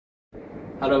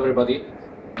Hello everybody,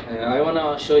 I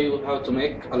wanna show you how to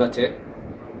make a latte.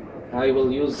 I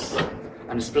will use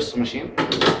an espresso machine,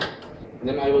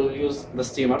 then I will use the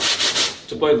steamer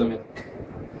to boil the milk.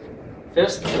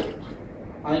 First,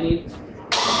 I need a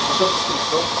top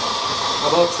espresso,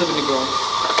 about 70 grams.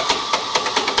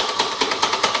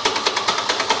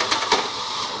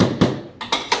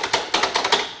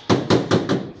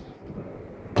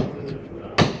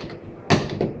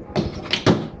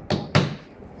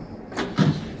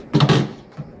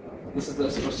 This is the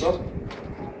espresso.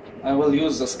 I will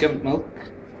use the skimmed milk.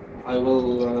 I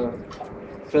will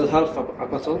fill half a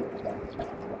bottle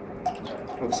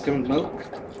of skimmed milk.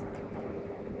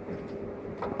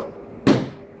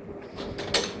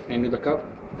 I need a cup.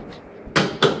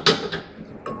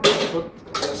 Put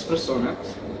the espresso on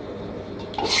it.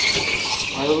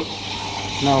 I will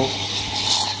now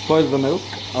boil the milk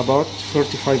about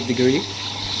 45 degrees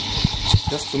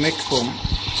just to make foam.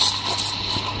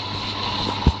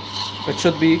 It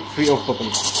should be free of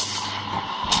bubbles.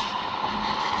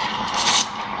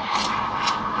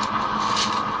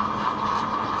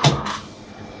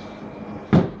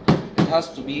 It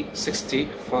has to be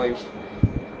 65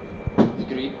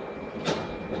 degrees.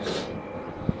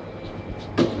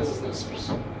 This is the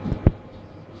espresso.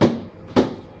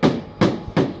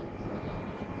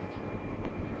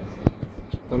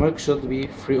 The milk should be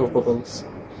free of bubbles.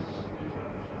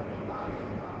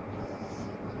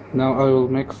 Now I will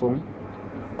make foam.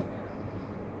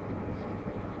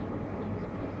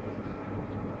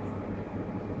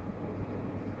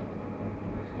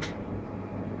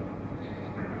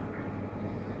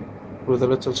 With a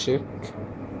little shake.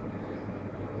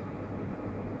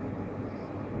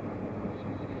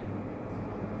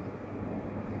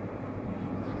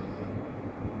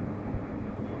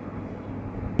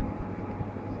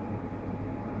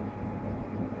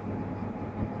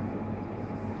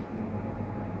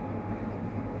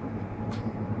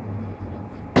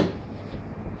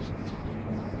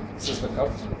 This is the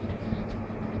cup.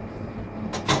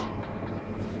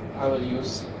 I will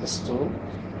use the stool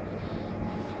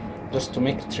just to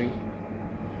make a tree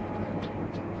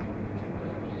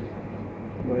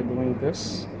by doing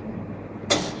this.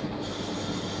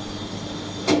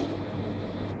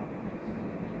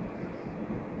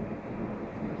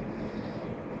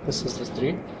 This is the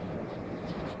tree.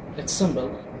 It's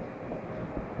simple,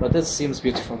 but it seems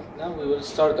beautiful. Now we will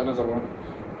start another one.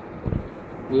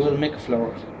 We will make a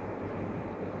flower.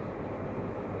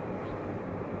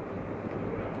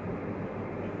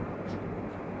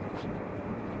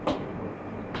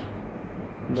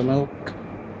 The milk,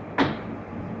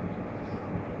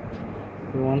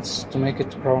 we want to make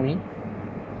it brownie.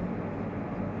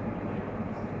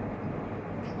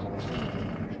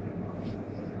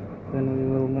 Then we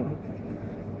will make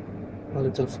a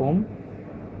little foam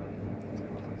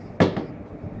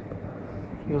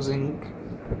using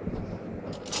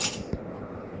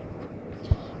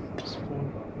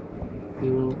spoon. We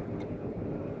will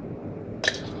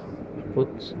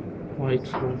put white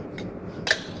foam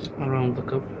around the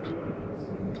cup.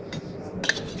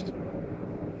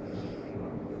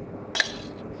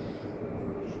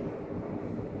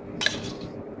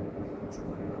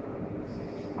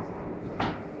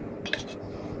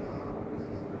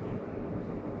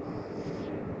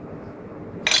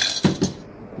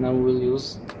 Now we'll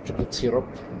use chocolate syrup.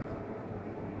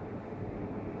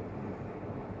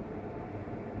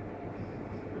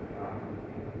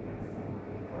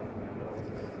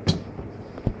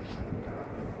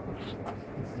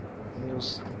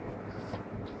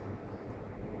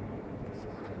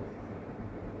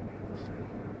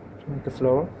 Make the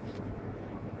flour.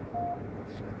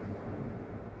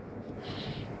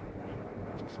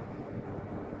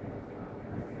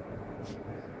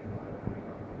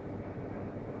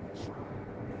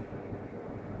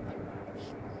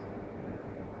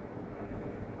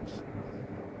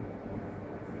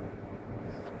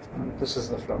 And this is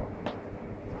the flour.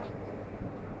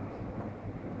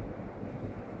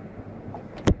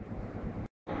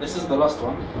 This is the last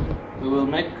one. We will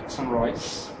make some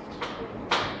rice.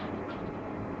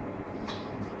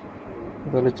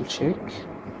 With a little shake.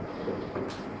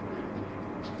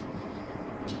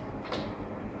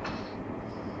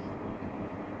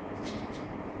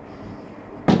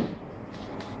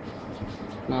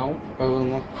 Now I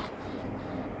will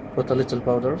put a little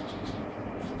powder.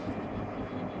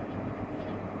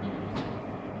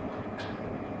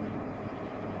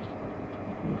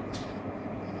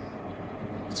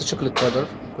 It's a chocolate powder,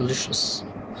 delicious.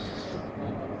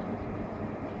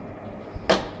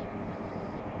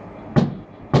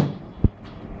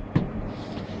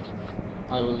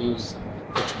 I will use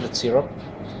the chocolate syrup.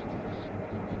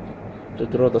 To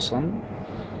draw the sun,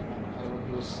 I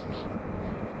will use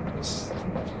this.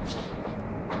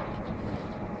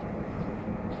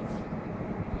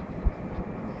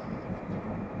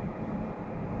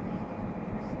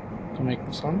 To make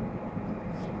the sun.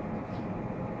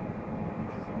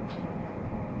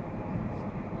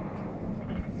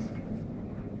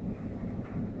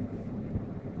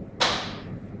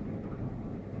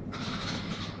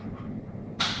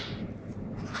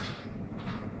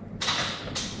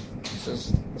 This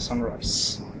is the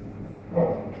sunrise.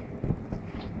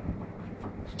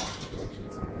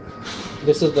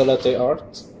 This is the latte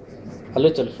art, a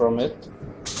little from it,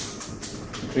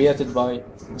 created by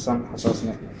Hasan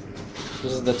Hasasneh.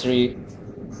 This is the tree,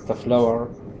 the flower,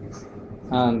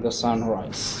 and the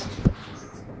sunrise.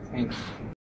 Thank you.